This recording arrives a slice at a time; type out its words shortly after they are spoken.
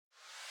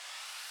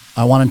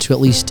I wanted to at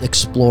least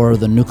explore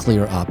the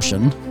nuclear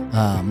option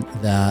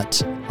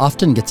that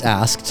often gets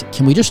asked.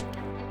 Can we just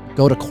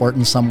go to court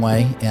in some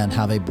way and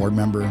have a board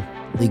member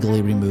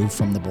legally removed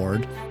from the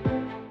board?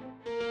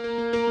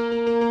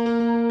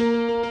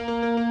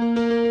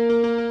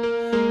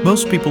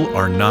 Most people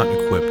are not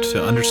equipped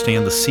to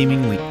understand the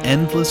seemingly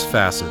endless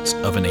facets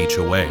of an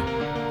HOA.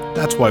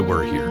 That's why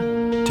we're here,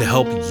 to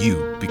help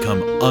you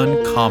become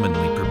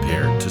uncommonly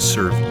prepared to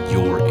serve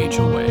your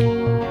HOA.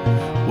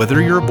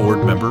 Whether you're a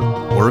board member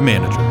or a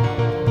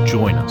manager,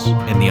 join us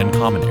in the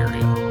Uncommon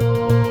area.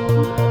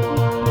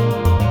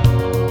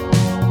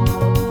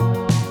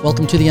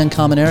 Welcome to the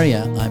Uncommon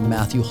Area. I'm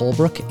Matthew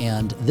Holbrook,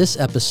 and this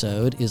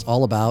episode is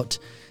all about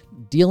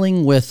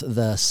dealing with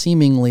the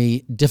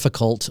seemingly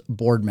difficult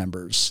board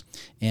members.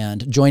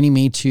 And joining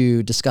me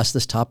to discuss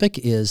this topic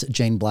is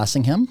Jane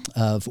Blassingham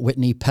of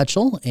Whitney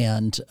Petchel,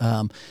 and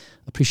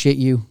appreciate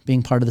you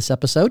being part of this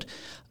episode.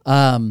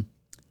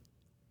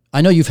 I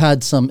know you've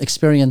had some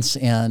experience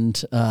and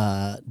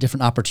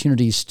different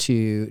opportunities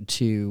to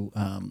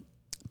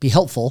be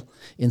helpful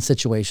in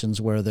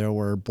situations where there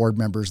were board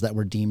members that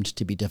were deemed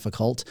to be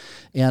difficult.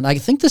 And I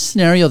think the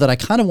scenario that I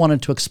kind of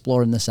wanted to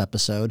explore in this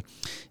episode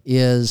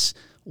is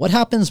what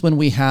happens when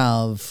we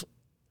have,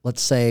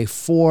 let's say,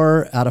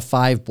 4 out of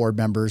 5 board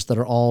members that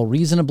are all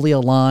reasonably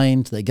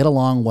aligned, they get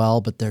along well,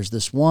 but there's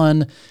this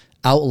one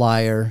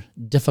outlier,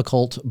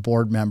 difficult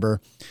board member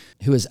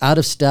who is out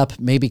of step,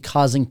 maybe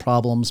causing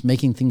problems,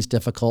 making things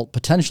difficult,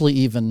 potentially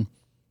even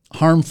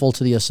harmful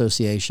to the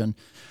association.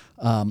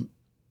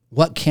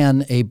 What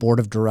can a board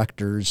of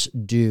directors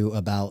do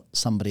about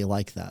somebody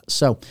like that?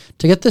 So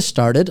to get this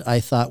started, I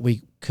thought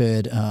we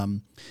could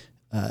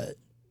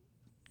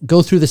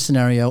go through the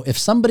scenario. If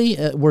somebody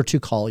were to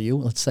call you,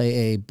 let's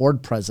say a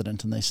board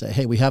president, and they say,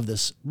 hey, we have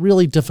this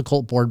really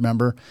difficult board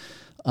member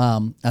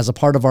as a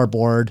part of our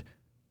board.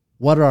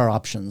 What are our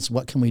options?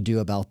 What can we do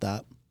about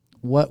that?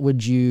 What would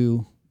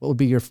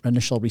be your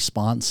initial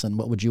response, and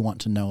what would you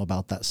want to know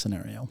about that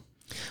scenario?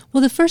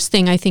 Well, the first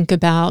thing I think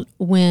about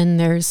when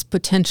there's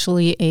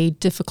potentially a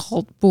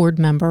difficult board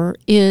member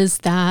is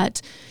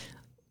that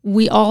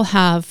we all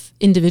have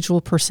individual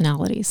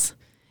personalities.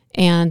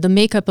 And the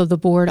makeup of the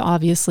board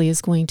obviously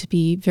is going to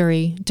be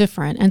very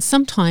different. And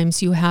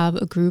sometimes you have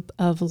a group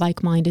of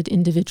like-minded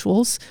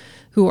individuals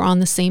who are on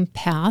the same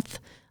path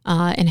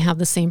and have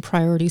the same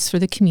priorities for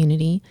the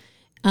community.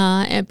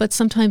 But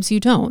sometimes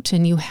you don't,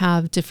 and you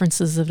have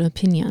differences of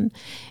opinion.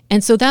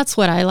 And so that's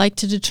what I like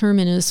to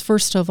determine is,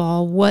 first of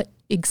all, what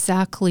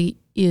exactly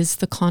is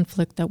the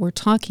conflict that we're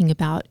talking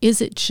about? Is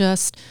it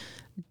just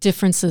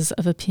differences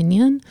of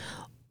opinion,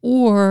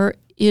 or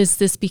is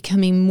this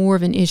becoming more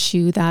of an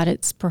issue that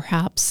it's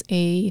perhaps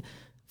a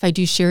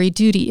fiduciary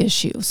duty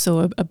issue,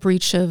 so a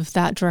breach of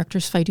that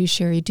director's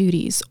fiduciary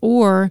duties?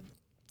 Or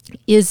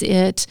is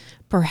it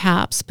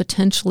perhaps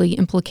potentially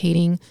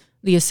implicating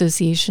the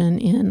association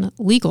in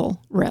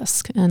legal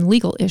risk and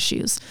legal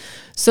issues?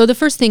 So the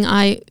first thing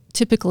I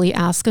typically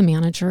ask a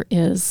manager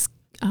is,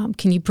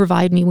 can you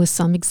provide me with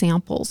some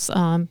examples,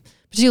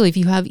 particularly if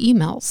you have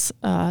emails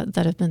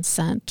that have been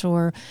sent,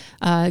 or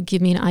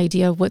give me an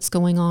idea of what's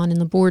going on in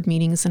the board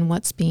meetings and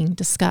what's being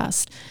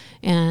discussed.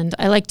 And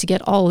I like to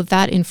get all of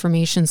that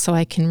information so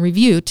I can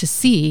review to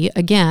see,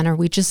 again, are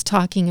we just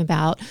talking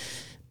about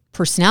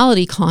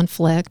personality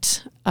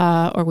conflict, or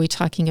are we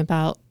talking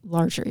about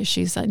larger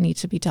issues that need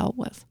to be dealt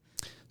with?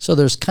 So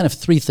there's kind of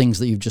 3 things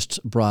that you've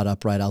just brought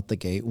up right out the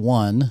gate.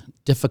 1,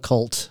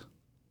 difficult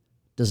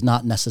does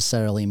not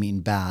necessarily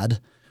mean bad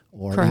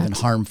or Correct. Even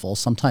harmful.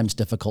 Sometimes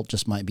difficult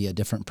just might be a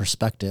different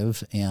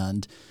perspective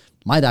and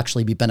might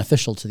actually be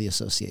beneficial to the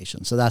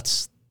association. So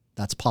that's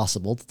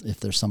possible if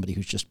there's somebody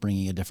who's just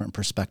bringing a different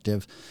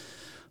perspective.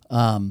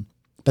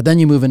 But then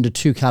you move into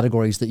 2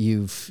 categories that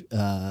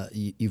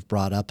you've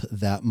brought up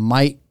that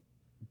might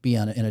be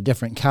in a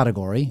different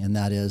category, and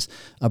that is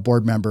a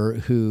board member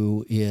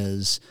who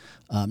is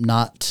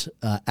not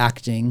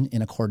acting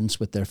in accordance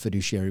with their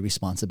fiduciary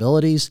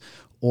responsibilities,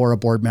 or a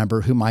board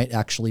member who might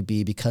actually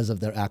be, because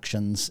of their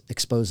actions,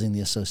 exposing the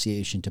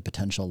association to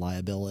potential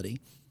liability.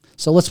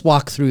 So let's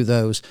walk through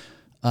those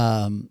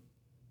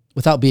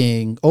without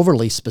being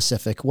overly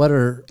specific. What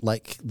are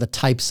like the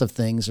types of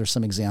things or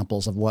some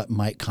examples of what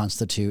might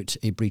constitute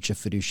a breach of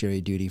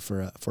fiduciary duty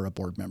for a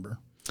board member?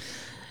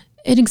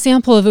 An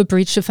example of a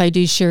breach of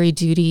fiduciary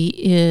duty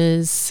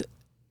is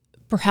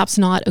perhaps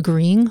not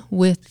agreeing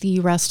with the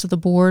rest of the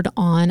board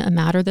on a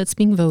matter that's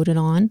being voted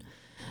on,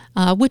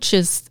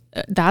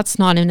 that's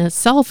not in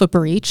itself a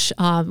breach.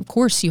 Of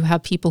course, you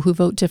have people who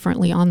vote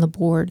differently on the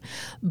board,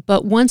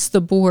 but once the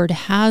board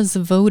has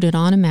voted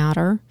on a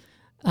matter,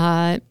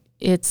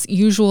 it's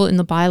usual in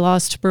the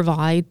bylaws to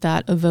provide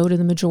that a vote of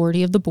the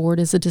majority of the board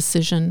is a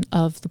decision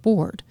of the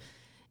board.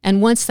 And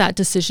once that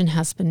decision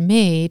has been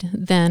made,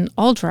 then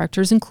all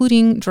directors,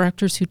 including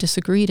directors who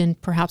disagreed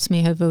and perhaps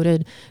may have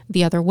voted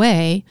the other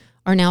way,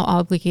 are now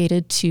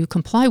obligated to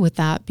comply with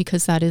that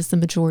because that is the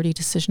majority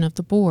decision of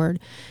the board.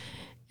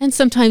 And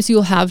sometimes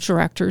you'll have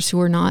directors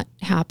who are not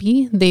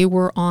happy. They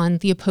were on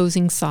the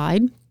opposing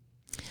side.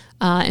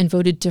 and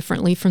voted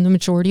differently from the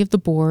majority of the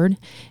board.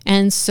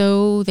 And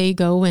so they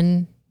go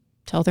and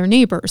tell their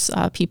neighbors,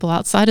 people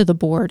outside of the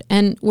board.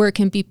 And where it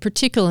can be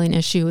particularly an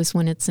issue is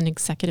when it's an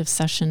executive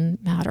session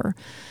matter.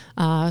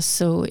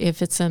 So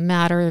if it's a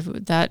matter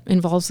that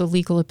involves a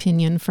legal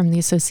opinion from the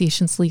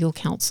association's legal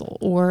counsel,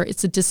 or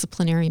it's a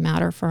disciplinary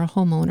matter for a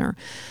homeowner,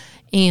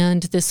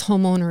 and this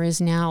homeowner is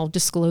now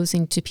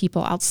disclosing to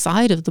people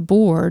outside of the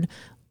board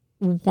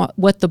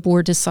what the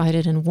board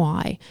decided and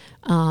why.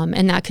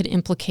 And that could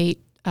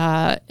implicate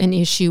an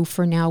issue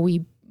for now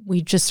we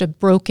just have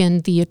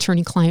broken the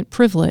attorney-client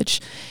privilege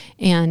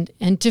and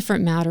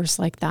different matters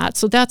like that.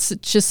 So that's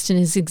just an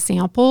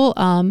example.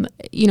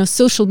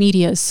 Social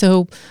media is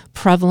so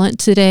prevalent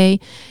today,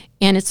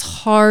 and it's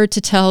hard to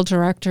tell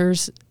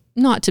directors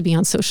not to be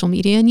on social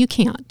media, and you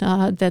can't.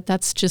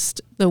 That's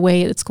just the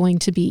way it's going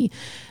to be.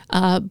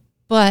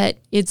 But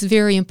it's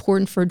very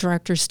important for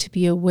directors to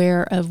be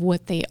aware of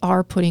what they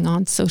are putting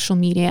on social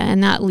media,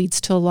 and that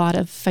leads to a lot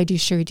of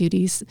fiduciary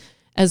duties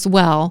as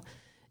well,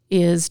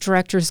 is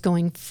directors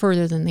going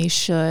further than they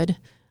should,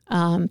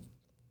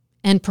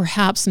 and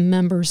perhaps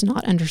members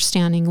not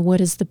understanding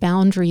what is the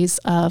boundaries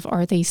of,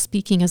 are they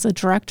speaking as a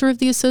director of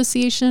the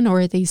association,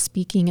 or are they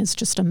speaking as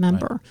just a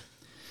member? Right.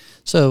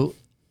 So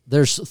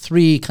there's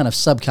three kind of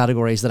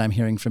subcategories that I'm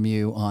hearing from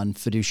you on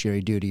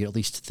fiduciary duty, or at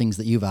least things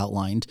that you've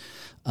outlined.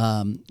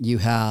 You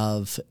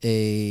have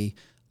a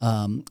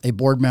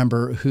board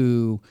member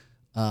who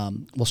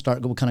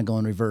we'll kind of go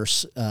in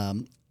reverse,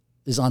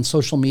 is on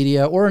social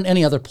media or in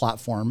any other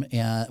platform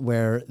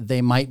where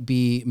they might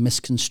be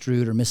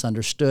misconstrued or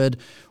misunderstood,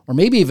 or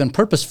maybe even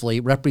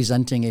purposefully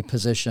representing a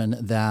position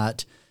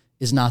that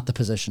is not the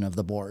position of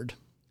the board.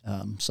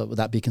 So would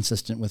that be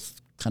consistent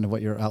with kind of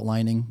what you're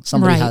outlining?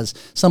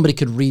 Somebody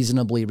could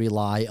reasonably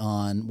rely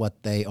on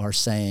what they are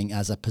saying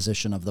as a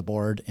position of the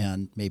board,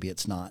 and maybe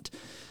it's not.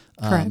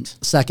 Correct.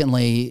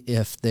 Secondly,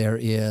 if there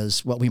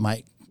is what we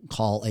might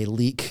call a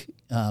leak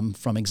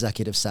from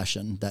executive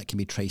session that can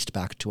be traced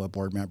back to a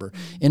board member,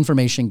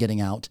 information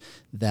getting out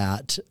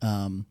that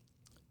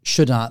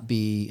should not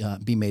be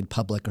made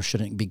public or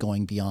shouldn't be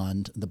going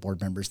beyond the board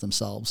members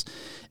themselves.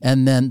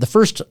 And then the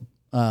first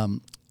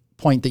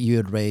point that you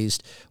had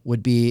raised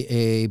would be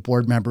a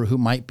board member who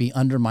might be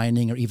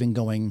undermining or even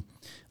going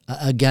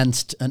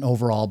against an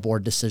overall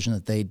board decision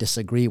that they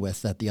disagree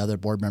with that the other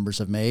board members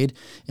have made.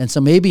 And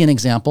so maybe an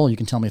example, you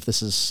can tell me if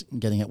this is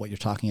getting at what you're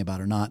talking about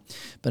or not,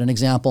 but an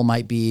example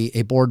might be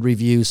a board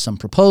reviews some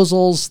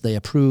proposals. They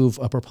approve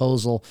a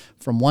proposal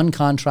from one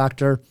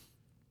contractor.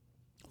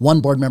 One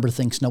board member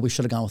thinks, no, we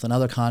should have gone with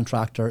another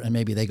contractor, and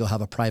maybe they go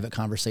have a private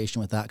conversation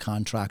with that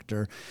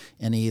contractor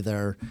and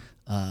either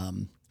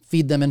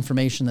feed them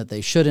information that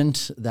they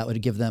shouldn't, that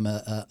would give them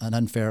an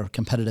unfair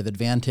competitive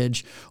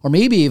advantage. Or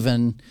maybe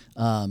even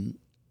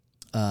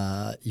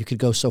you could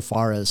go so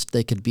far as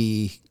they could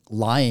be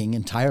lying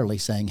entirely,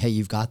 saying, hey,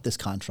 you've got this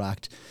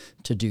contract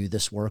to do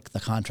this work. The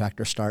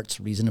contractor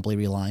starts reasonably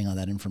relying on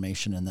that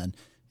information, and then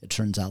it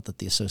turns out that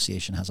the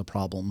association has a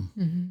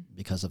problem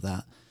because of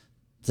that.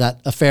 Is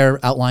that a fair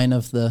outline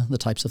of the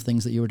types of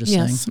things that you were just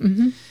saying?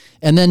 Mm-hmm.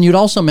 And then you'd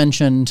also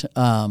mentioned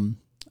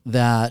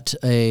that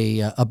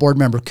a board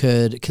member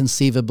could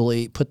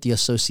conceivably put the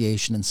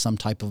association in some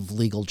type of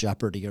legal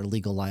jeopardy or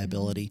legal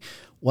liability.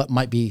 What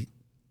might be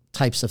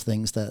types of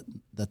things that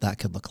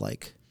could look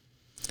like?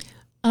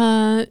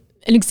 An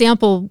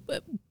example,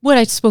 what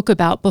I spoke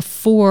about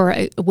before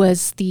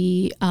was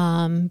the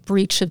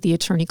breach of the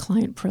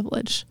attorney-client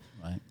privilege.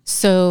 Right.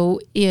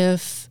 So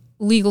if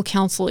legal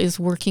counsel is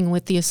working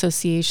with the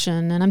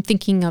association, and I'm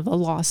thinking of a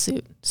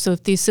lawsuit. So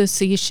if the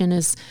association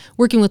is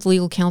working with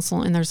legal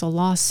counsel and there's a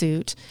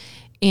lawsuit,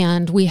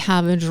 and we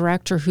have a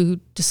director who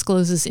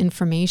discloses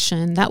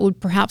information that would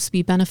perhaps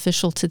be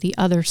beneficial to the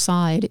other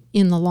side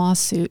in the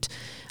lawsuit,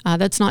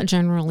 that's not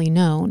generally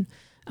known.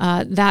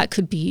 That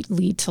could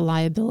lead to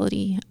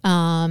liability.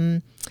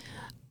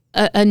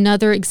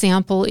 Another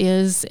example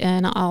is,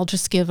 and I'll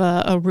just give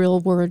a real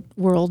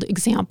world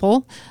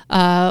example.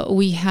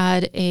 We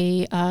had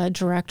a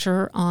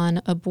director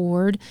on a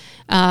board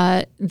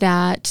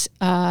that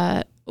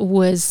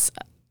was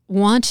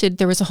wanted.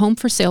 There was a home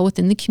for sale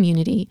within the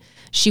community.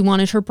 She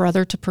wanted her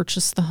brother to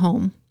purchase the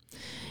home.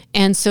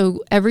 And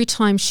so every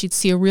time she'd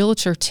see a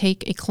realtor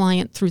take a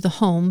client through the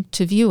home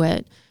to view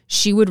it,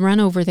 she would run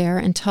over there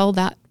and tell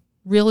that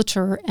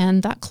realtor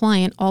and that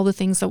client all the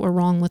things that were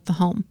wrong with the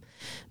home,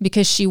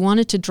 because she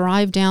wanted to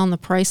drive down the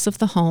price of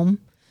the home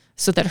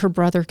so that her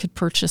brother could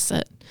purchase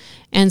it.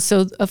 And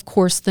so, of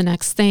course, the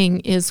next thing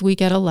is we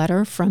get a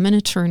letter from an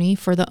attorney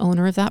for the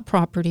owner of that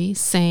property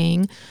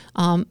saying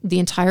the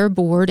entire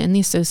board and the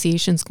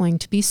association is going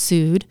to be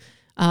sued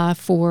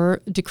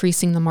for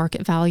decreasing the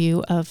market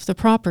value of the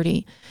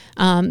property.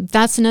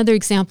 That's another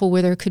example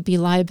where there could be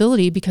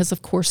liability because,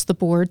 of course, the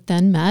board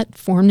then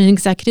formed an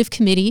executive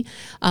committee,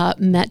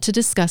 met to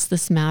discuss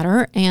this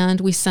matter,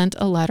 and we sent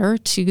a letter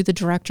to the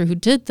director who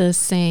did this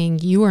saying,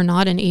 you are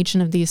not an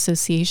agent of the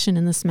association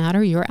in this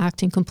matter. You're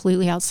acting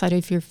completely outside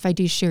of your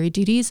fiduciary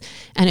duties,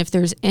 and if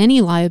there's any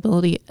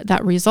liability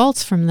that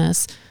results from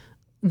this,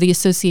 the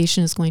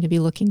association is going to be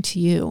looking to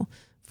you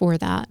for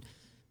that.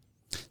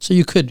 So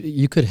you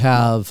could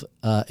have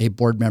a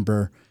board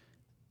member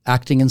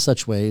acting in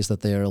such ways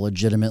that they are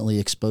legitimately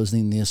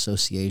exposing the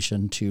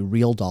association to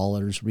real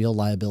dollars, real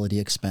liability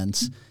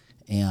expense,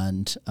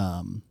 and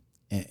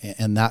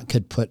that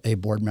could put a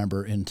board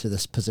member into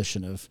this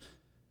position of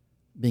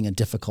being a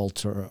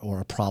difficult or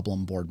a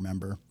problem board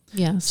member.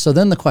 Yes. So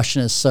then the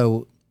question is,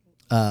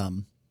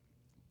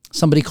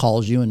 somebody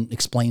calls you and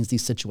explains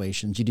these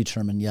situations. You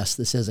determine, yes,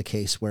 this is a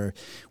case where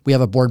we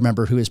have a board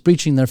member who is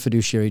breaching their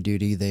fiduciary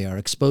duty. They are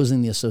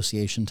exposing the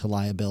association to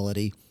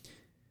liability.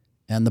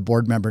 And the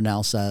board member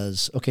now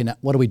says, okay, now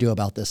what do we do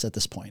about this at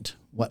this point?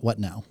 What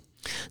now?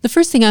 The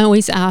first thing I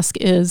always ask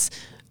is,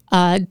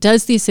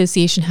 does the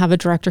association have a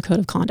director code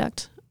of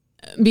conduct?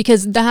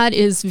 Because that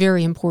is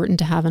very important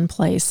to have in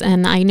place.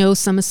 And I know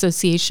some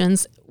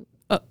associations,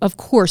 of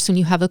course, when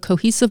you have a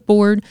cohesive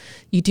board,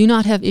 you do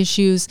not have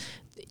issues,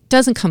 it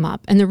doesn't come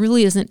up. And there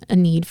really isn't a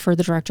need for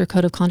the director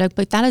code of conduct.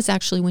 But that is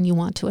actually when you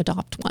want to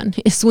adopt one,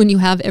 is when you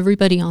have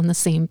everybody on the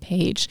same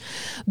page.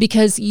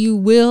 Because you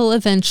will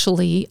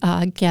eventually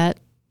get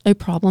a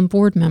problem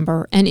board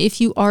member. And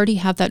if you already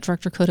have that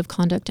director code of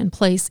conduct in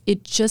place,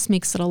 it just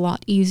makes it a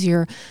lot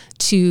easier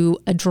to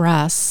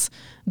address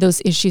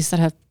those issues that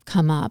have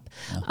come up.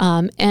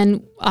 Yeah.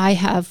 And I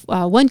have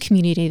one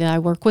community that I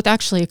work with,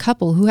 actually a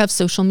couple, who have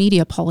social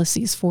media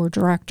policies for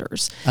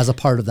directors. As a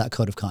part of that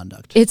code of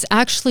conduct. It's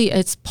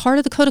part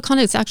of the code of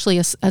conduct. It's actually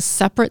a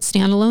separate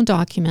standalone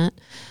document.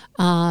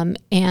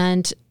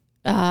 And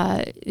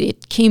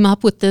it came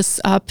up with this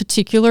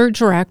particular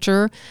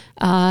director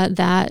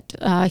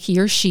that he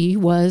or she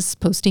was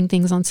posting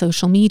things on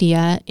social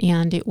media,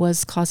 and it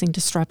was causing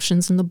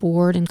disruptions in the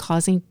board and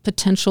causing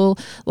potential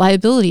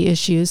liability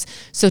issues.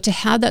 So to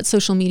have that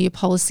social media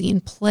policy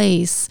in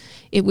place,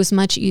 it was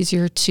much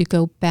easier to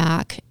go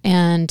back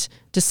and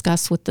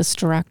discuss with this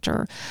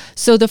director.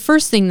 So the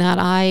first thing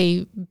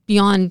that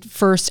beyond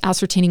first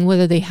ascertaining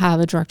whether they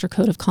have a director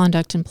code of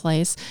conduct in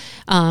place,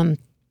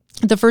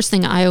 the first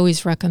thing I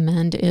always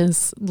recommend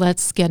is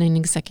let's get an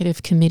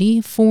executive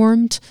committee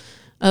formed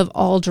of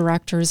all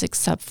directors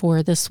except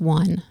for this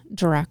one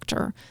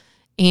director.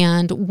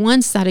 And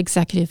once that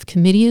executive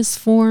committee is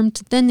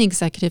formed, then the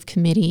executive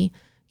committee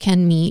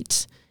can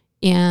meet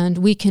and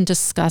we can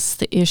discuss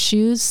the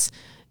issues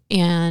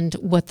and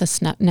what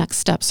the next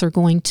steps are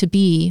going to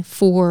be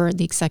for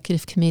the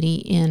executive committee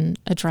in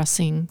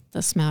addressing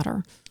this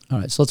matter. All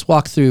right, so let's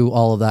walk through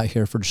all of that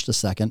here for just a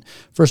second.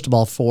 First of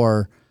all,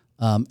 for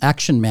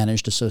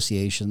action-managed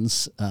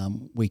associations,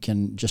 we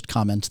can just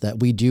comment that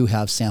we do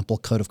have sample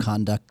codes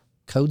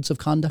of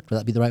conduct, would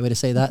that be the right way to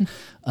say that?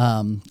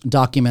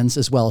 Documents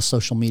as well as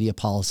social media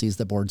policies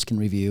that boards can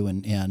review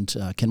and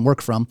can work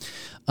from.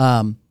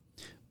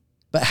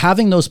 But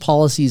having those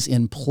policies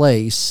in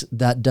place,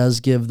 that does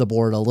give the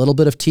board a little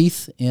bit of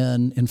teeth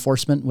in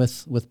enforcement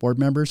with board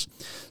members.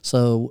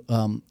 So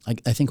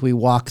I think we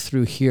walk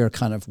through here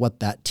kind of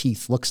what that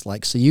teeth looks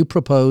like. So you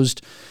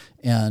proposed,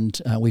 and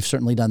we've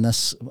certainly done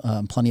this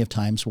plenty of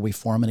times, where we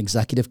form an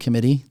executive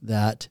committee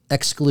that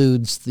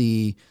excludes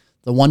the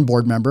one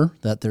board member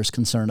that there's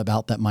concern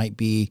about that might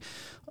be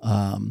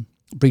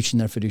breaching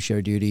their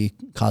fiduciary duty,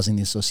 causing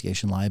the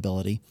association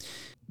liability.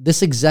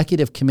 This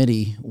executive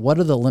committee, what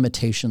are the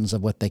limitations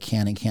of what they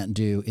can and can't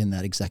do in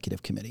that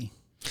executive committee?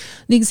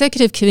 The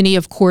executive committee,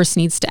 of course,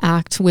 needs to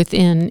act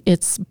within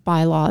its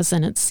bylaws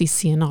and its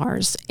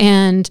CC&Rs.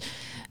 And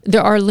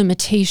there are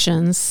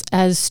limitations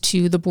as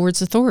to the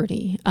board's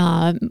authority.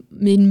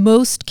 In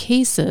most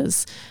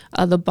cases,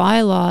 the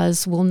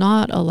bylaws will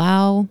not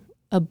allow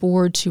a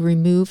board to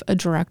remove a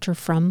director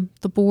from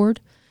the board.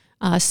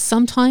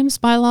 Sometimes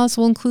bylaws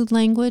will include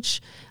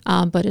language,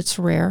 but it's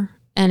rare.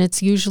 And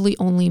it's usually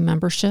only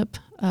membership,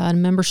 a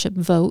membership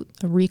vote,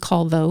 a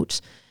recall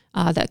vote,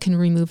 that can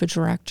remove a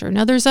director.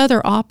 Now, there's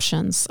other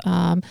options.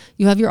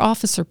 You have your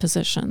officer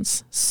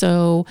positions.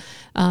 So,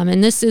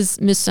 and this is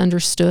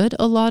misunderstood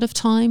a lot of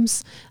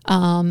times.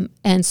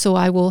 And so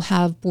I will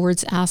have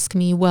boards ask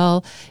me,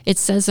 well, it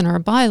says in our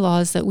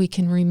bylaws that we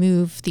can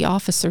remove the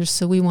officers,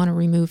 so we want to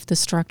remove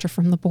this director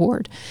from the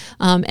board.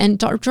 And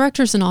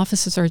directors and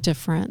officers are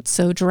different.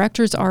 So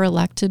directors are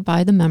elected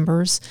by the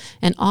members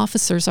and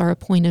officers are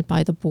appointed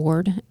by the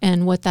board.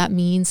 And what that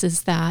means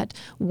is that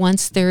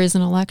once there is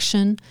an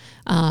election,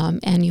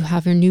 and you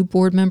have your new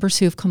board members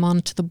who have come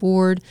onto the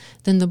board,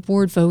 then the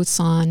board votes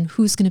on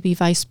who's going to be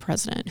vice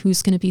president,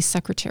 who's going to be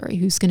secretary,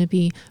 who's going to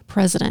be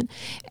president.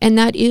 And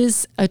that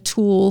is a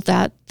tool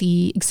that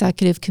the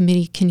executive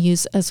committee can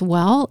use as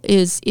well,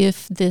 is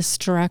if this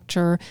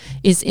director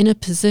is in a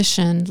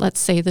position, let's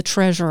say the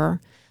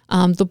treasurer,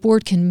 the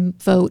board can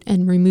vote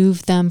and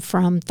remove them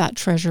from that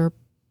treasurer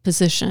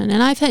position.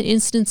 And I've had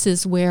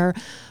instances where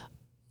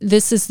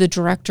this is the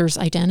director's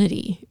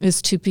identity,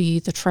 is to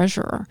be the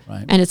treasurer.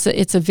 Right. And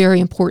it's a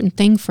very important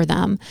thing for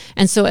them.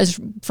 And so as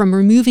from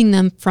removing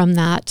them from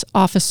that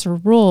officer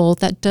role,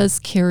 that does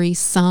carry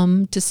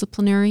some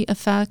disciplinary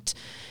effect.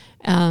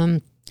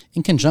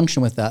 In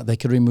conjunction with that, they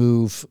could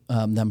remove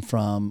them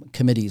from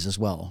committees as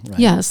well, right?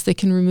 Yes, they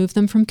can remove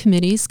them from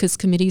committees because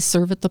committees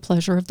serve at the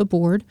pleasure of the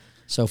board.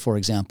 So, for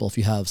example, if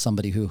you have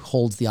somebody who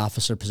holds the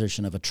officer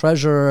position of a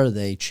treasurer,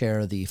 they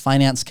chair the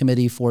finance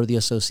committee for the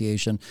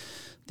association,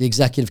 the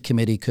executive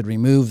committee could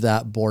remove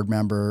that board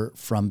member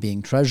from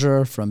being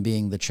treasurer, from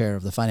being the chair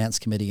of the finance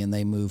committee, and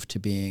they move to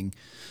being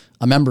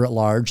a member at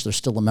large. They're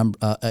still a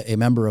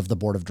member of the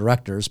board of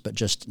directors, but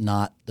just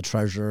not the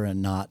treasurer and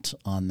not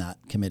on that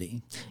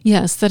committee.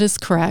 Yes, that is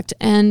correct.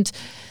 And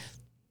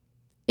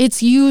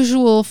it's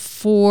usual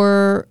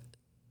for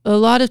a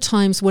lot of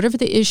times, whatever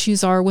the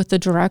issues are with the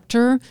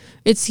director,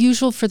 it's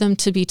usual for them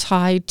to be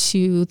tied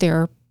to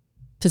their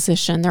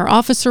position, their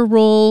officer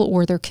role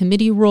or their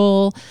committee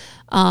role.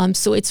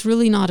 So it's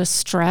really not a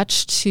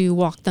stretch to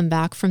walk them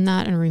back from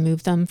that and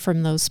remove them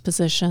from those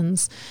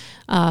positions.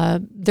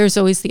 There's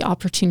always the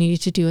opportunity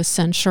to do a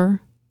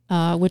censure,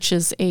 which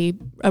is a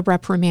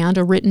reprimand,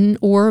 a written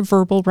or a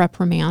verbal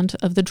reprimand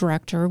of the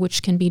director,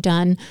 which can be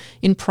done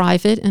in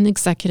private and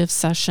executive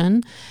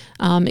session.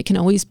 It can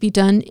always be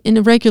done in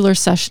a regular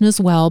session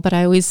as well, but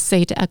I always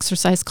say to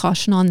exercise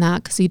caution on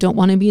that because you don't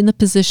want to be in the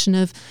position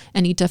of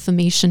any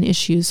defamation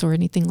issues or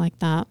anything like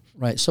that.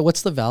 Right. So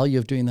what's the value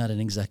of doing that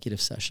in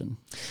executive session?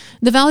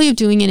 The value of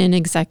doing it in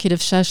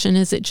executive session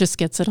is it just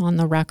gets it on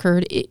the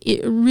record.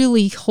 It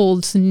really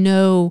holds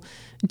no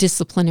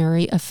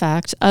disciplinary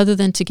effect other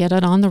than to get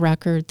it on the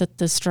record that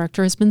this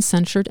director has been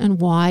censured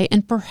and why,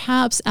 and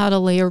perhaps add a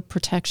layer of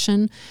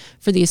protection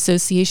for the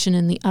association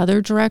and the other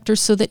directors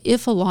so that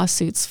if a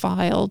lawsuit's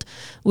filed,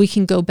 we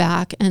can go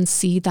back and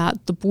see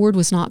that the board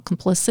was not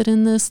complicit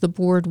in this. The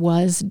board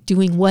was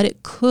doing what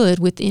it could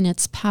within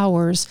its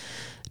powers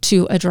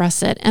to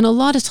address it. And a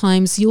lot of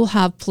times you'll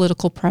have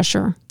political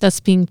pressure that's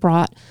being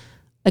brought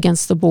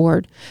against the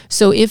board.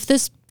 So if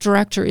this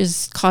director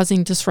is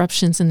causing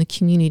disruptions in the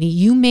community,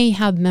 you may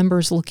have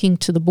members looking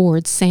to the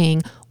board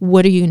saying,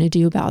 what are you going to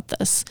do about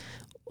this?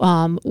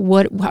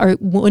 When are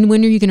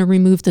you going to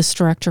remove this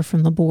director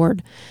from the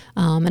board?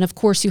 And of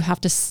course you have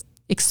to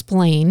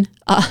explain,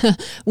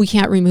 we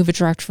can't remove a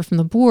director from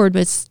the board,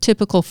 but it's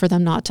typical for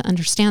them not to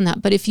understand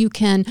that. But if you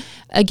can,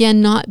 again,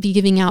 not be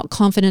giving out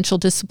confidential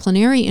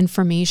disciplinary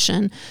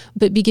information,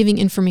 but be giving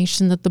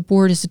information that the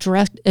board is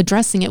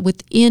addressing it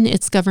within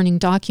its governing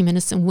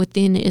documents and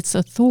within its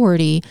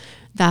authority,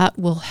 that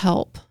will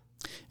help.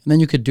 And then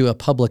you could do a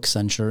public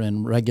censure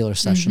in regular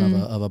session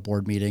of a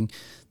board meeting.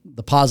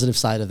 The positive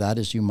side of that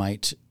is you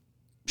might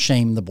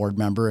shame the board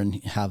member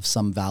and have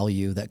some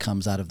value that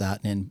comes out of that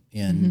in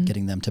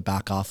getting them to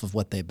back off of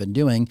what they've been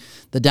doing.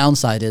 The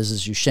downside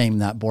is you shame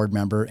that board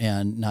member,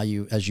 and now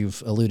you, as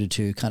you've alluded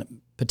to, kind of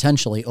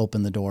potentially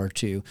open the door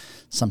to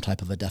some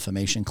type of a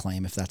defamation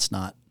claim if that's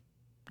not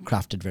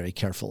crafted very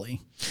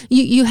carefully.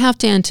 You have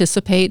to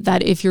anticipate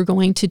that if you're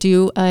going to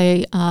do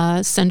a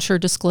censure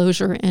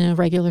disclosure in a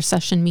regular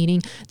session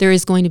meeting, there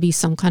is going to be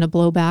some kind of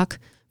blowback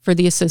for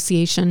the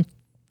association.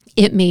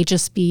 It may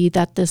just be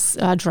that this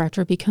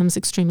director becomes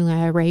extremely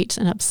irate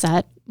and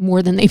upset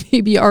more than they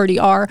maybe already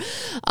are,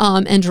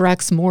 and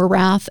directs more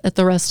wrath at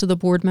the rest of the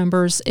board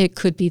members. It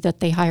could be that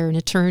they hire an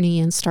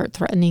attorney and start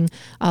threatening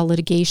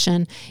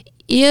litigation.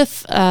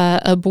 If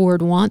a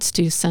board wants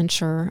to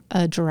censure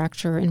a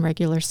director in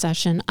regular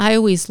session, I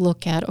always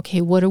look at,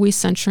 okay, what are we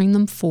censuring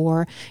them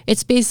for?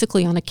 It's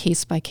basically on a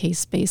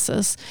case-by-case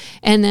basis.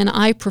 And then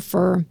I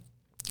prefer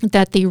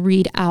that they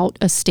read out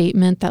a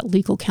statement that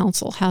legal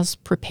counsel has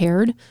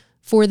prepared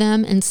for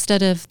them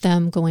instead of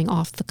them going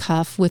off the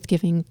cuff with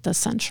giving the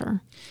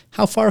censure.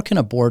 How far can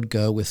a board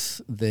go with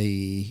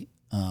the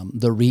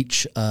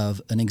reach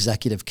of an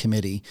executive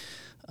committee?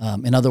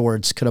 In other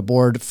words, could a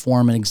board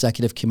form an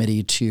executive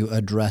committee to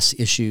address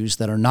issues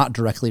that are not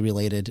directly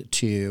related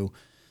to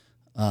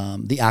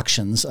the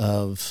actions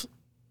of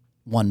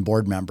one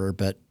board member,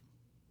 but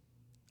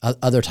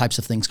other types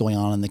of things going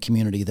on in the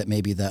community that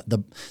maybe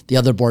the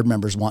other board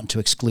members want to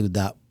exclude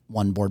that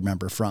one board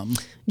member from?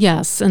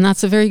 Yes, and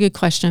that's a very good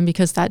question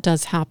because that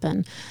does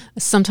happen.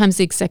 Sometimes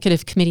the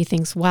executive committee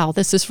thinks, wow,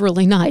 this is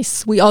really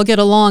nice. We all get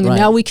along and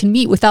now we can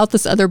meet without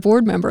this other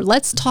board member.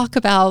 Let's talk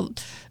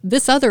about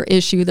this other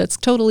issue that's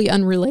totally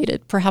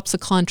unrelated, perhaps a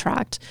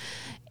contract.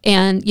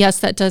 And yes,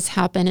 that does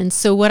happen. And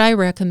so what I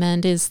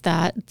recommend is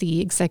that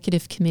the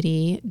executive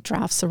committee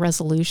drafts a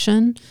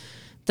resolution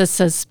that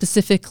says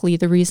specifically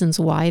the reasons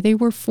why they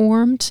were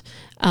formed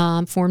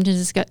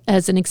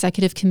as an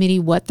executive committee,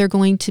 what they're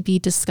going to be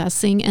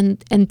discussing, and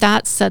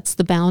that sets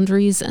the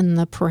boundaries and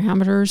the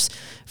parameters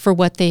for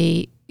what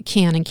they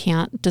can and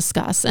can't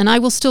discuss. And I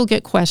will still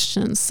get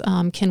questions.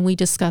 Can we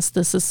discuss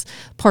this as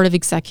part of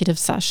executive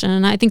session?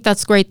 And I think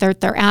that's great that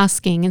they're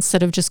asking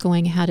instead of just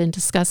going ahead and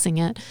discussing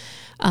it.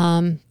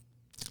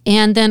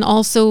 And then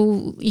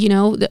also,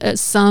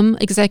 some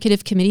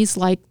executive committees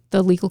like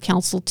the legal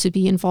counsel to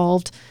be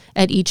involved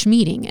at each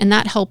meeting. And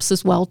that helps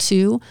as well,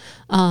 too,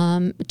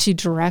 to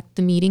direct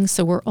the meeting.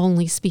 So we're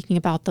only speaking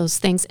about those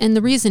things. And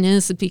the reason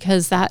is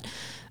because that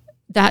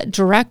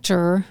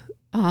director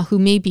who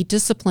may be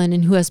disciplined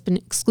and who has been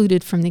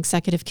excluded from the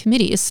executive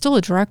committee is still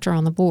a director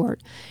on the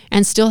board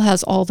and still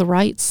has all the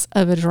rights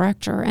of a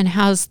director and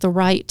has the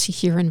right to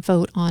hear and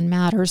vote on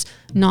matters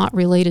not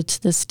related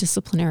to this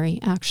disciplinary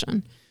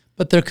action.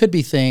 But there could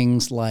be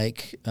things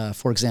like,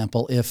 for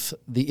example, if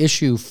the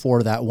issue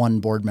for that one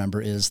board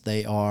member is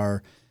they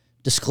are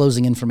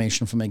disclosing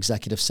information from an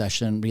executive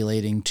session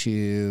relating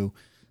to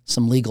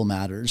some legal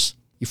matters,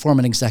 you form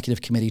an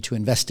executive committee to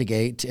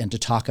investigate and to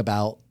talk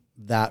about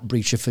that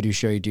breach of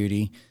fiduciary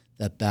duty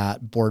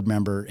that board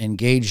member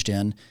engaged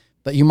in.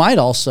 But you might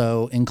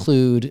also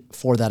include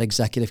for that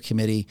executive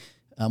committee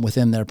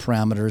within their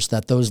parameters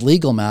that those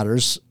legal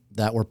matters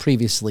that were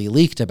previously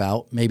leaked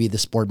about, maybe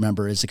this board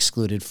member is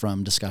excluded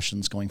from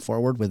discussions going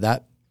forward. Would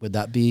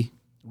that be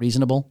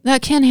reasonable?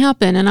 That can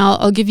happen. And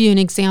I'll give you an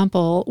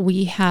example.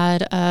 We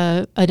had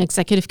an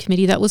executive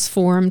committee that was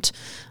formed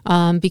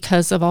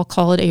because of, I'll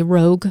call it a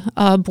rogue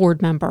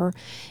board member.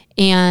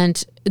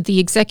 And the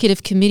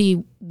executive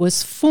committee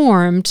was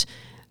formed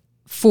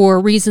for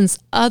reasons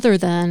other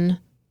than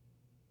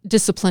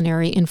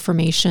disciplinary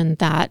information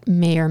that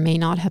may or may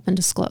not have been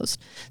disclosed.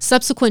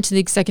 Subsequent to the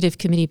executive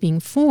committee being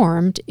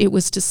formed, it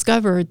was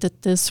discovered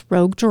that this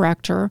rogue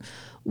director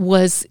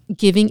was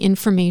giving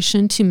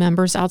information to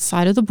members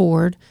outside of the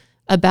board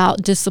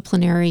about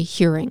disciplinary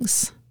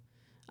hearings.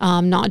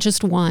 Not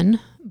just one,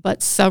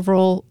 but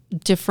several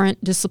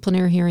different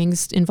disciplinary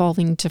hearings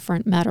involving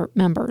different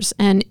members.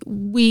 And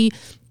we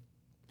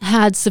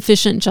had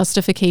sufficient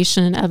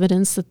justification and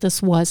evidence that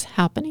this was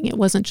happening. It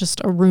wasn't just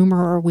a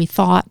rumor or we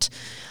thought.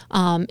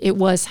 It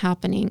was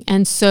happening.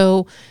 And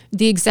so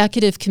the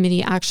executive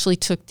committee actually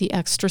took the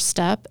extra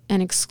step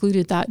and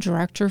excluded that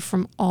director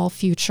from all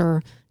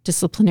future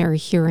disciplinary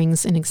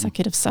hearings in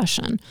executive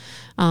session.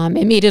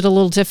 It made it a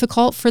little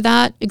difficult for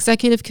that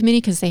executive committee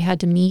because they had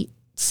to meet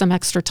some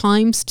extra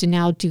times to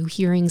now do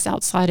hearings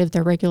outside of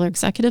their regular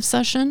executive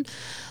session.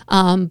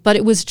 But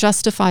it was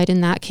justified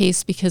in that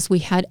case because we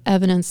had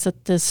evidence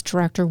that this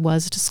director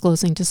was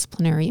disclosing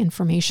disciplinary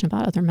information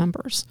about other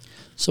members.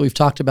 So we've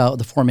talked about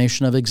the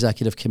formation of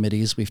executive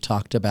committees. We've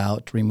talked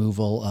about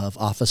removal of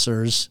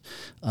officers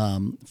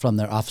from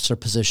their officer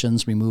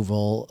positions,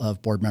 removal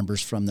of board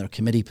members from their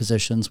committee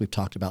positions. We've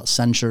talked about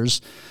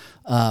censures.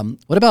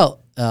 What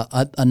about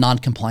a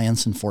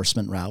non-compliance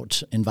enforcement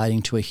route,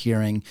 inviting to a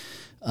hearing?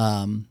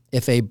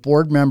 If a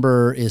board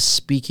member is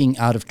speaking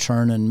out of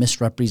turn and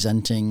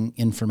misrepresenting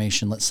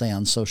information, let's say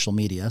on social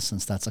media,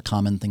 since that's a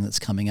common thing that's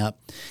coming up,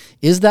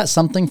 is that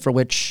something for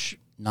which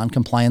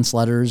non-compliance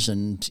letters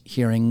and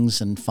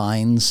hearings and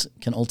fines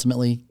can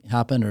ultimately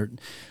happen? Or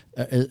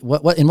in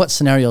what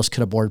scenarios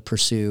could a board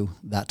pursue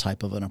that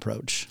type of an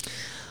approach?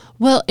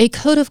 Well, a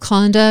code of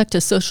conduct,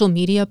 a social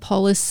media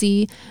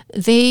policy,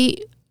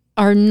 they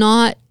are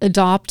not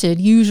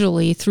adopted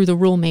usually through the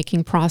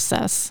rulemaking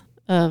process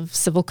of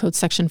Civil Code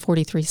Section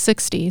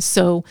 4360.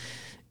 So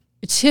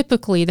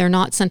typically they're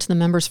not sent to the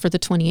members for the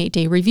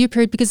 28-day review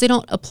period because they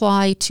don't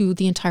apply to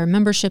the entire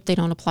membership. They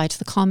don't apply to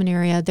the common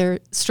area. They're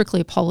strictly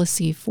a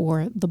policy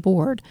for the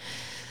board.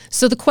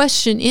 So the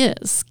question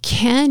is,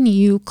 can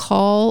you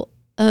call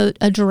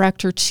a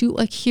director to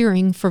a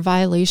hearing for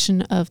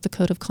violation of the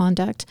code of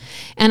conduct?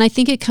 And I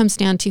think it comes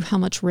down to how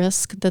much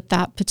risk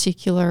that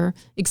particular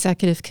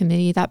executive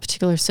committee, that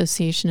particular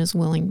association is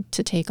willing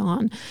to take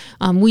on.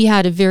 We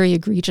had a very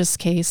egregious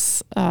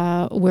case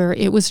where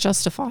it was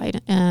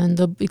justified and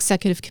the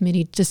executive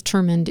committee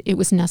determined it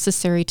was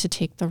necessary to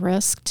take the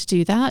risk to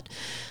do that.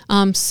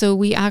 So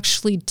we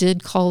actually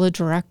did call a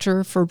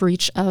director for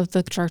breach of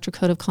the director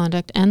code of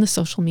conduct and the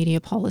social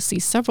media policy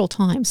several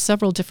times,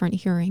 several different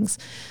hearings.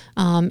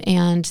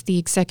 And the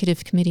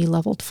executive committee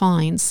leveled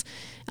fines.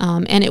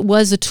 And it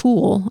was a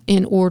tool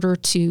in order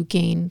to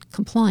gain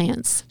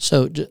compliance.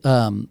 So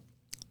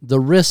the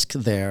risk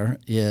there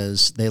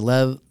is they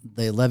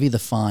levy the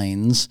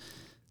fines.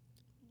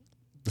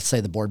 Let's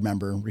say the board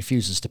member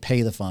refuses to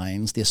pay the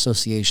fines. The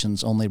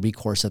association's only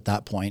recourse at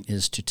that point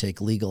is to take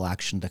legal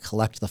action to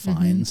collect the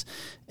fines.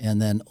 Mm-hmm.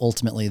 And then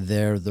ultimately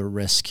the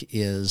risk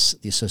is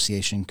the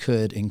association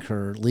could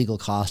incur legal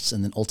costs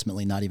and then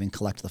ultimately not even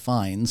collect the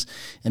fines.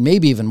 And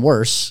maybe even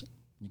worse,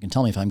 you can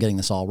tell me if I'm getting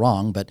this all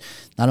wrong, but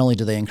not only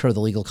do they incur the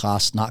legal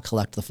costs, not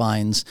collect the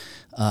fines,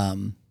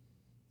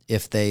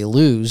 if they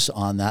lose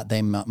on that,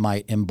 they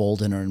might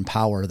embolden or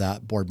empower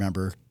that board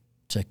member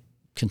to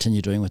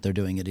continue doing what they're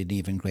doing at an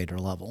even greater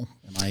level.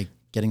 Am I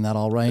getting that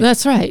all right?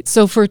 That's right.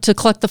 So to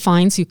collect the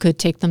fines, you could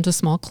take them to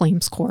small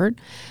claims court,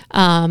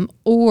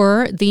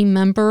 or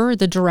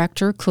the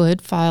director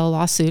could file a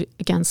lawsuit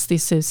against the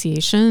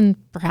association,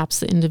 perhaps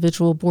the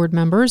individual board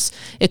members.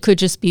 It could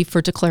just be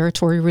for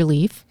declaratory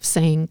relief,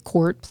 saying,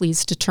 court,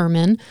 please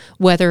determine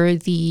whether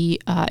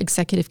the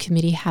executive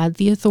committee had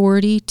the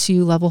authority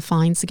to level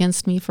fines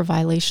against me for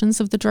violations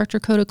of the director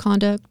code of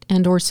conduct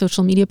and or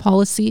social media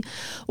policy.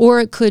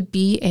 Or it could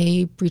be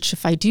a breach of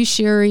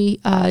fiduciary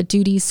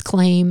duties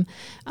claim.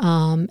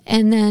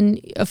 And then,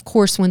 of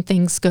course, when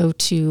things go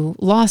to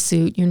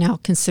lawsuit, you're now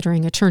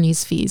considering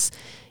attorney's fees.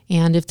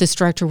 And if this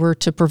director were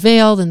to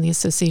prevail, then the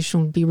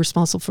association would be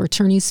responsible for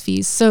attorney's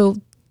fees. So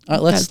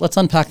All right, let's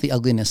unpack the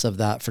ugliness of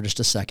that for just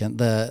a second.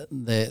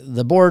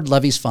 The board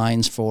levies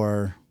fines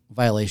for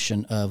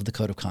violation of the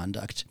code of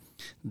conduct.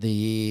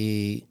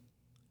 The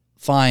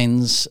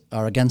fines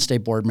are against a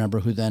board member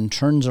who then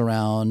turns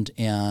around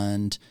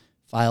and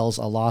files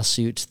a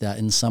lawsuit that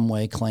in some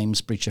way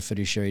claims breach of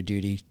fiduciary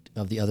duty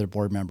of the other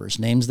board members,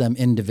 names them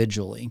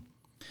individually.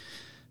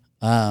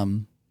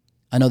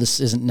 I know this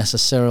isn't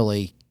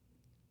necessarily,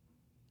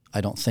 I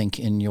don't think,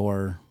 in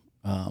your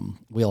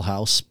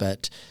wheelhouse,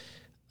 but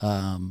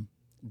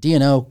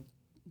D&O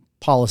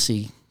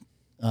policy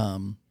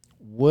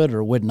would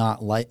or would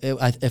not like,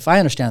 if I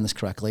understand this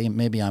correctly,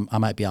 maybe I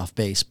might be off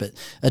base, but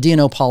a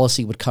D&O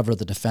policy would cover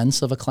the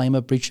defense of a claim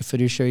of breach of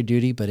fiduciary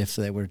duty. But if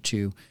they were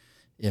to,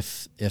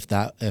 if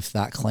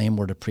that claim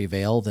were to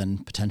prevail, then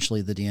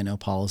potentially the D&O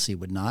policy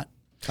would not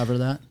cover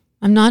that.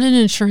 I'm not an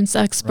insurance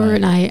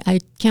expert, Right. and I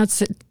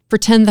can't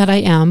pretend that I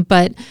am,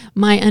 but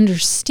my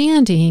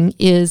understanding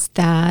is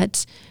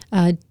that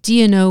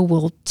D&O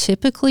will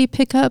typically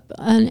pick up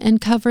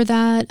and cover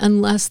that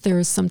unless there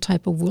is some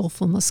type of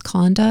willful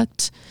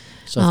misconduct.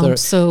 So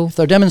if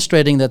they're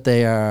demonstrating that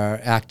they are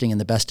acting in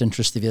the best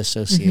interest of the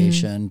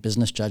association,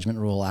 business judgment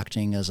rule,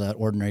 acting as an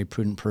ordinary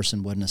prudent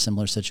person would in a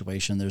similar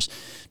situation, there's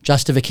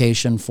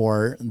justification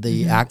for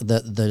the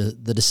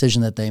the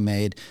decision that they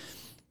made.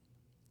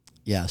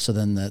 Yeah, so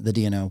then the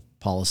D&O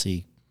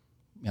policy,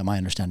 my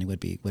understanding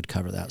would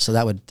cover that. So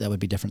that would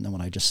be different than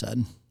what I just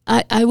said.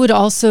 I would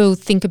also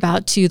think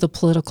about, too, the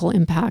political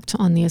impact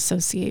on the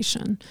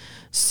association.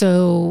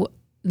 So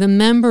the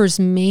members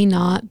may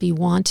not be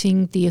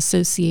wanting the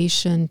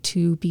association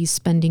to be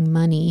spending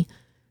money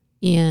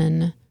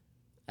in,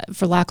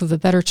 for lack of a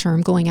better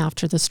term, going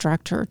after this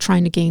director,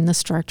 trying to gain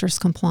this director's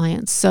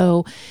compliance.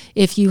 So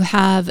if you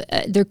have,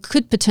 there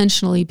could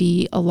potentially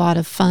be a lot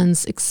of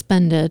funds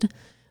expended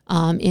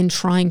in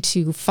trying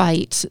to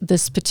fight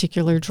this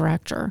particular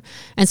director.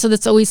 And so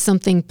that's always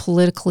something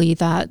politically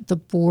that the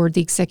board,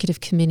 the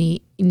executive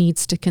committee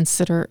needs to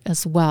consider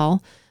as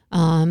well.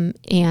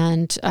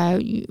 And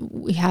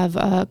we have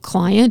a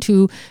client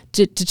who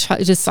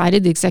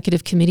decided, the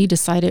executive committee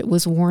decided it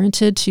was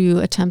warranted to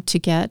attempt to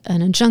get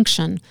an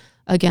injunction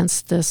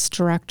against this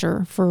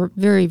director for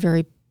very,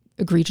 very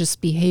egregious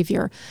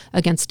behavior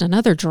against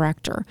another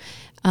director.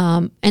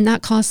 And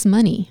that costs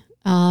money.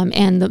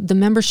 And the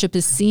membership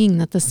is seeing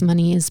that this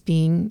money is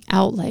being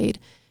outlaid.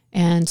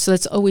 And so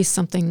that's always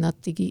something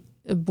that the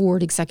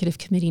board executive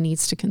committee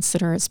needs to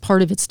consider as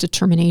part of its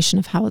determination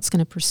of how it's going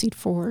to proceed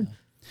forward.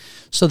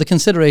 So the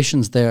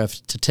considerations there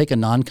to take a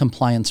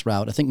non-compliance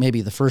route, I think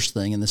maybe the first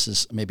thing, and this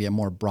is maybe a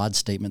more broad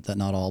statement that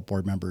not all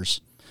board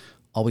members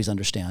always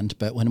understand,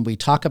 but when we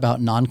talk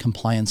about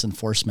non-compliance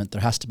enforcement,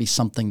 there has to be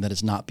something that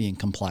is not being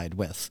complied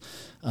with.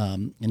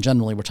 And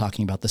generally, we're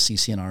talking about the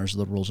CC&Rs,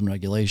 the rules and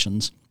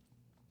regulations.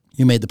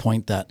 You made the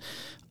point that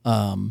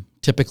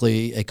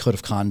typically a code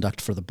of conduct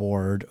for the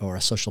board or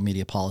a social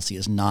media policy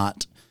is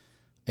not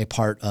a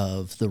part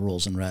of the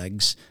rules and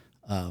regs.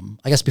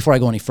 I guess before I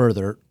go any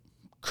further,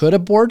 could a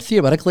board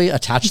theoretically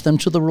attach them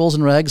to the rules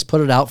and regs,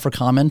 put it out for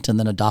comment, and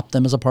then adopt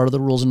them as a part of the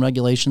rules and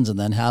regulations, and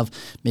then have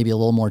maybe a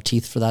little more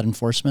teeth for that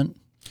enforcement?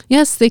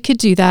 Yes, they could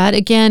do that.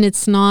 Again,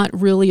 it's not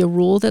really a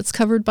rule that's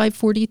covered by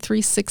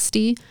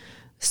 4360,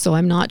 so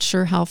I'm not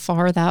sure how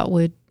far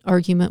that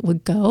argument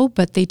would go,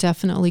 but they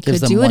definitely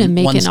could do it and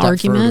make an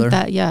argument further.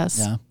 That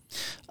yes.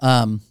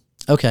 Yeah.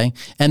 Okay.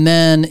 And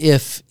then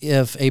if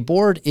a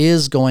board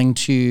is going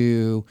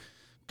to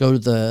go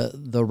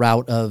the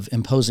route of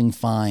imposing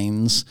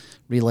fines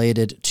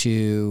related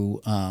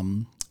to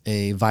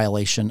a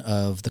violation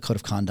of the code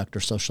of conduct or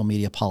social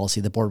media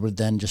policy, the board would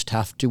then just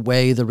have to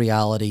weigh the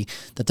reality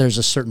that there's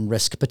a certain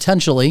risk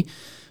potentially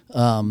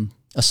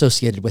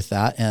associated with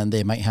that, and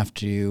they might have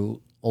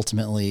to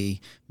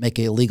ultimately make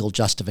a legal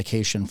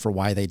justification for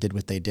why they did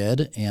what they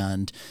did,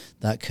 and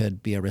that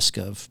could be a risk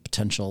of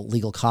potential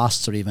legal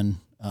costs or even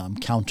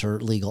counter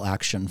legal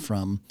action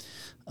from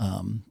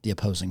the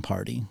opposing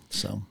party.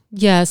 So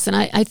yes, and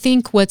I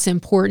think what's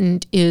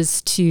important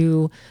is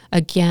to,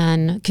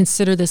 again,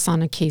 consider this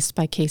on a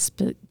case-by-case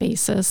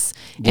basis.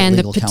 Get and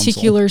the legal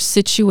particular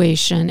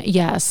situation,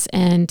 yes,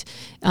 and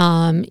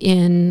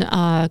in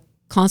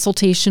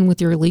consultation with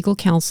your legal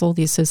counsel,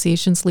 the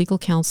association's legal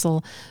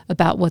counsel,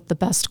 about what the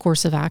best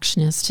course of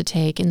action is to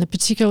take. In the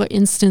particular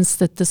instance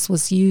that this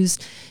was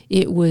used,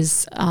 it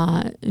was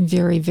a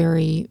very,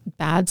 very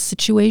bad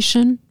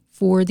situation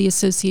for the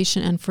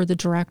association and for the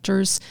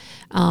directors.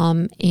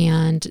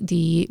 And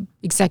the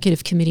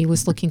executive committee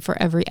was looking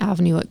for every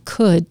avenue it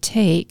could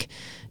take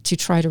to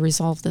try to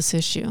resolve this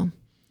issue.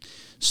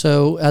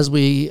 So as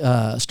we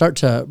start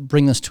to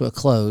bring this to a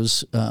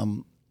close,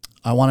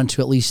 I wanted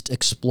to at least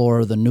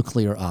explore the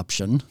nuclear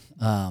option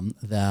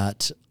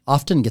that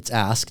often gets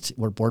asked,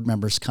 where board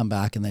members come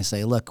back and they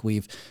say, look,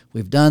 we've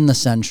done the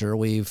censure,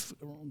 we've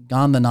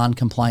gone the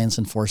non-compliance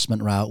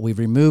enforcement route, we've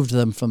removed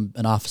them from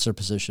an officer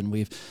position,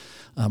 we've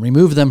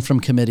removed them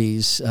from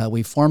committees,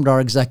 we've formed our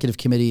executive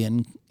committee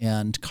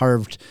and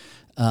carved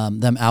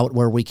them out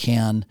where we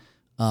can.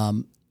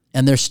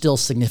 And there's still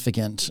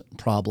significant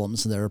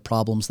problems. There are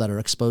problems that are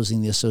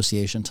exposing the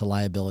association to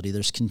liability.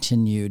 There's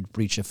continued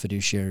breach of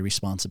fiduciary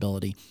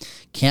responsibility.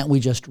 Can't we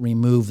just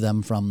remove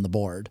them from the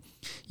board?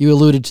 You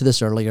alluded to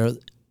this earlier.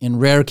 In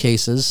rare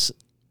cases,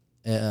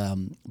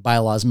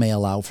 bylaws may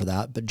allow for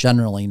that, but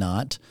generally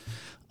not.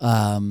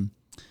 And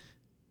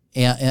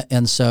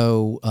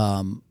so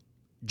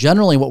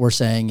generally what we're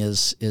saying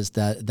is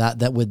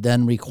that would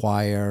then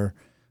require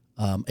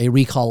a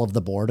recall of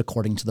the board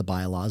according to the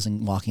bylaws,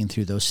 and walking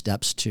through those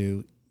steps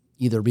to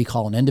either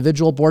recall an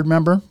individual board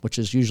member, which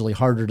is usually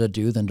harder to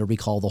do than to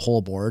recall the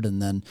whole board, and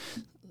then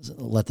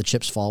let the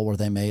chips fall where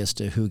they may as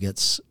to who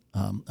gets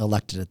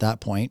elected at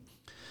that point.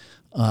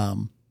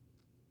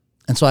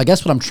 And so I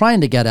guess what I'm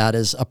trying to get at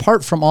is,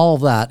 apart from all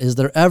of that, is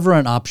there ever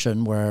an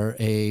option where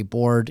a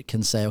board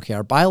can say, okay,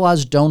 our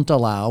bylaws don't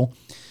allow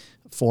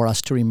for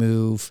us to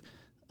remove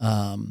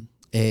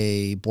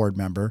a board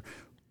member.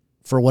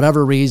 For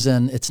whatever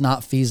reason, it's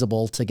not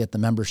feasible to get the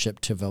membership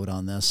to vote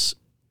on this.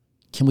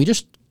 Can we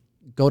just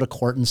go to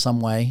court in some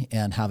way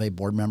and have a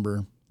board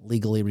member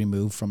legally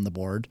removed from the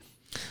board?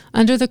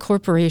 Under the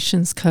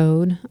Corporations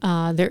Code,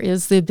 there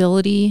is the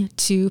ability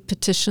to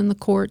petition the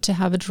court to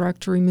have a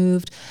director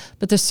removed,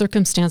 but the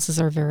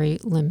circumstances are very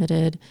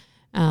limited.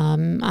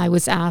 I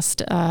was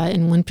asked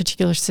in one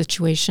particular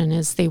situation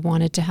is they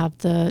wanted to have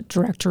the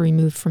director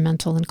removed for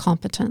mental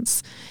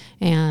incompetence,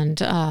 and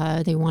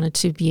they wanted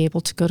to be able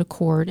to go to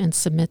court and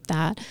submit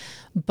that.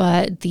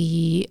 But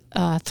the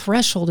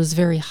threshold is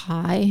very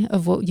high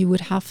of what you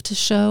would have to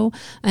show,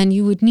 and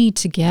you would need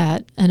to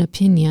get an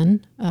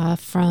opinion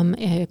from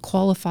a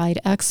qualified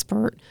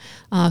expert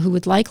who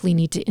would likely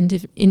need to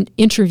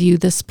interview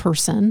this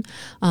person.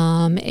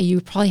 You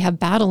would probably have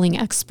battling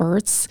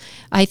experts.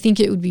 I think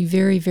it would be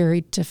very,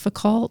 very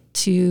difficult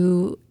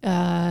to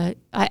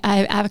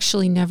I've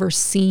actually never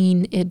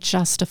seen it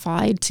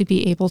justified to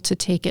be able to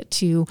take it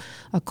to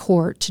a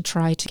court to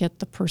try to get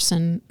the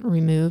person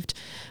removed.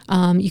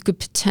 You could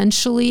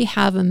potentially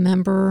have a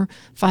member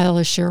file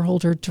a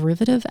shareholder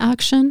derivative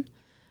action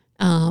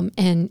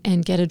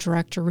and get a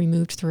director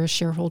removed through a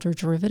shareholder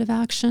derivative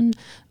action.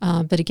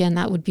 But again,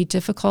 that would be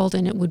difficult,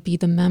 and it would be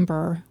the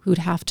member who'd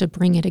have to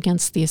bring it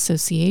against the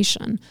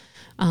association,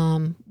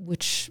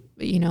 which,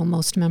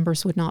 most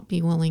members would not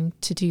be willing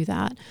to do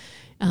that.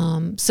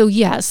 So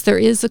yes, there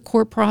is a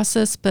court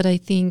process, but I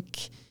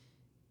think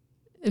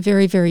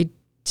very, very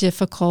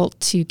difficult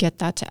to get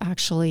that to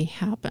actually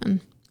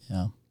happen.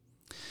 Yeah.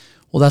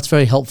 Well, that's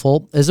very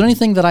helpful. Is there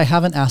anything that I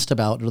haven't asked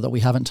about or that we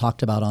haven't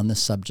talked about on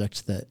this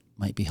subject that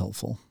might be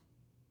helpful?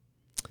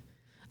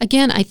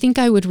 Again, I think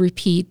I would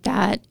repeat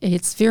that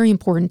it's very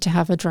important to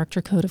have a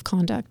director code of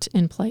conduct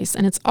in place,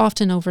 and it's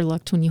often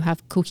overlooked when you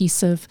have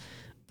cohesive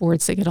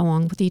boards that get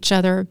along with each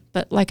other.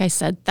 But like I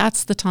said,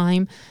 that's the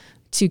time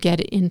to get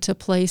it into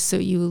place so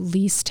you at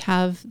least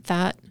have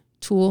that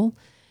tool.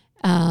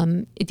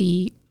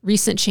 The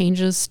recent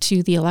changes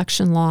to the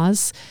election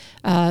laws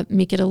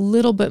make it a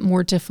little bit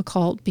more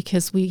difficult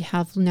because we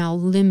have now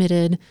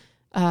limited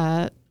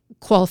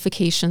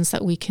qualifications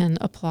that we can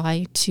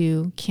apply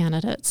to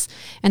candidates.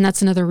 And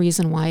that's another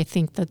reason why I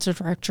think that the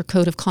director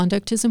code of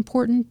conduct is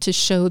important, to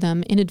show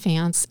them in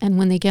advance. And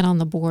when they get on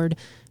the board,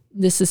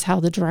 this is how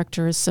the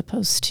director is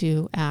supposed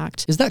to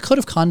act. Is that code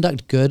of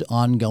conduct good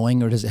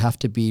ongoing, or does it have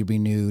to be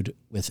renewed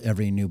with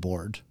every new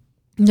board?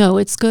 No,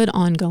 it's good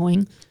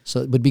ongoing.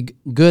 So it would be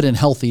good and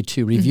healthy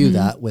to review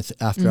that with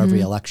after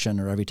every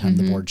election or every time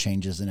the board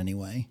changes in any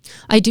way.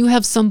 I do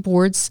have some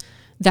boards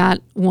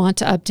that want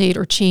to update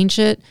or change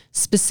it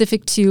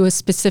specific to a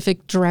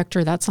specific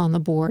director that's on the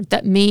board.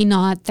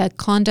 That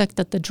conduct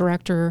that the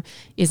director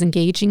is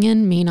engaging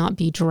in may not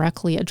be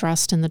directly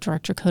addressed in the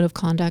director code of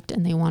conduct,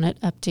 and they want it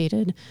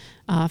updated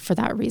for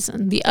that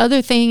reason. The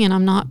other thing, and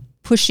I'm not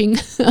pushing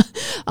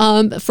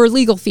for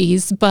legal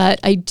fees, but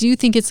I do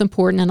think it's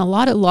important, and a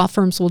lot of law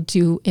firms will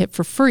do it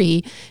for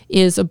free,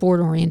 is a board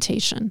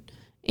orientation.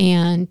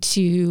 And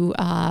to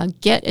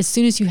get, as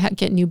soon as you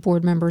get new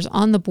board members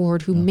on the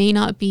board who may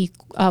not be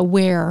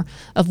aware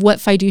of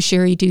what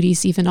fiduciary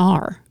duties even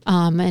are,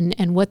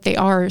 and what they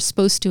are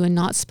supposed to and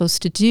not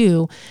supposed to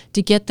do,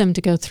 to get them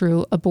to go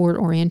through a board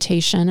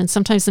orientation. And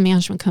sometimes the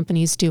management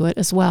companies do it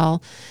as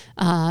well.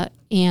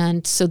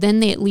 And so then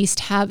they at least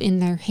have in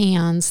their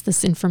hands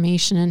this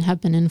information and have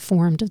been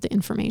informed of the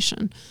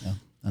information. Yeah,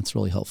 that's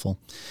really helpful.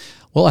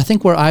 Well, I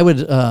think where I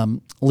would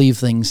leave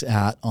things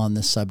at on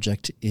this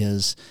subject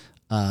is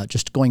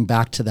just going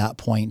back to that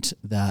point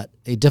that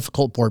a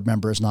difficult board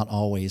member is not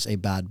always a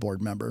bad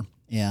board member.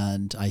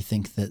 And I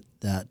think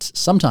that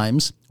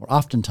sometimes, or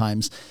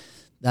oftentimes,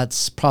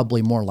 that's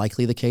probably more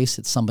likely the case.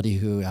 It's somebody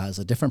who has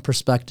a different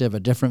perspective, a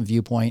different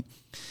viewpoint.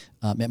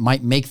 It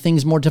might make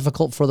things more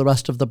difficult for the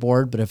rest of the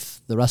board, but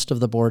if the rest of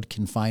the board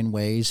can find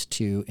ways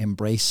to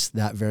embrace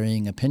that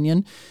varying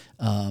opinion,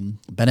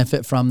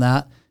 benefit from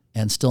that,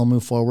 and still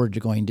move forward,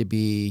 you're going to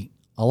be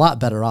a lot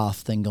better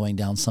off than going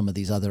down some of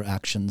these other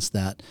actions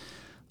that,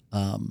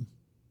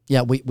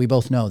 we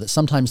both know that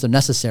sometimes they're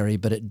necessary,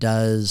 but it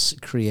does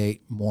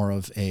create more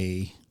of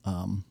a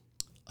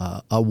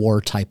a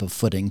war type of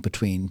footing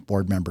between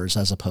board members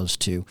as opposed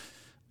to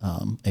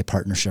a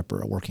partnership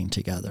or a working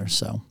together.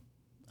 So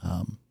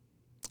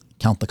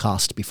count the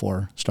cost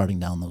before starting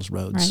down those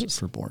roads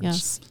for boards.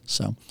 Yes.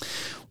 So,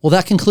 well,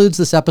 that concludes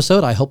this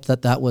episode. I hope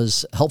that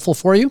was helpful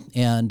for you.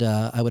 And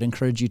I would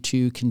encourage you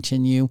to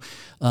continue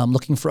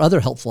looking for other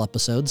helpful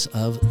episodes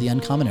of The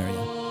Uncommon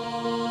Area.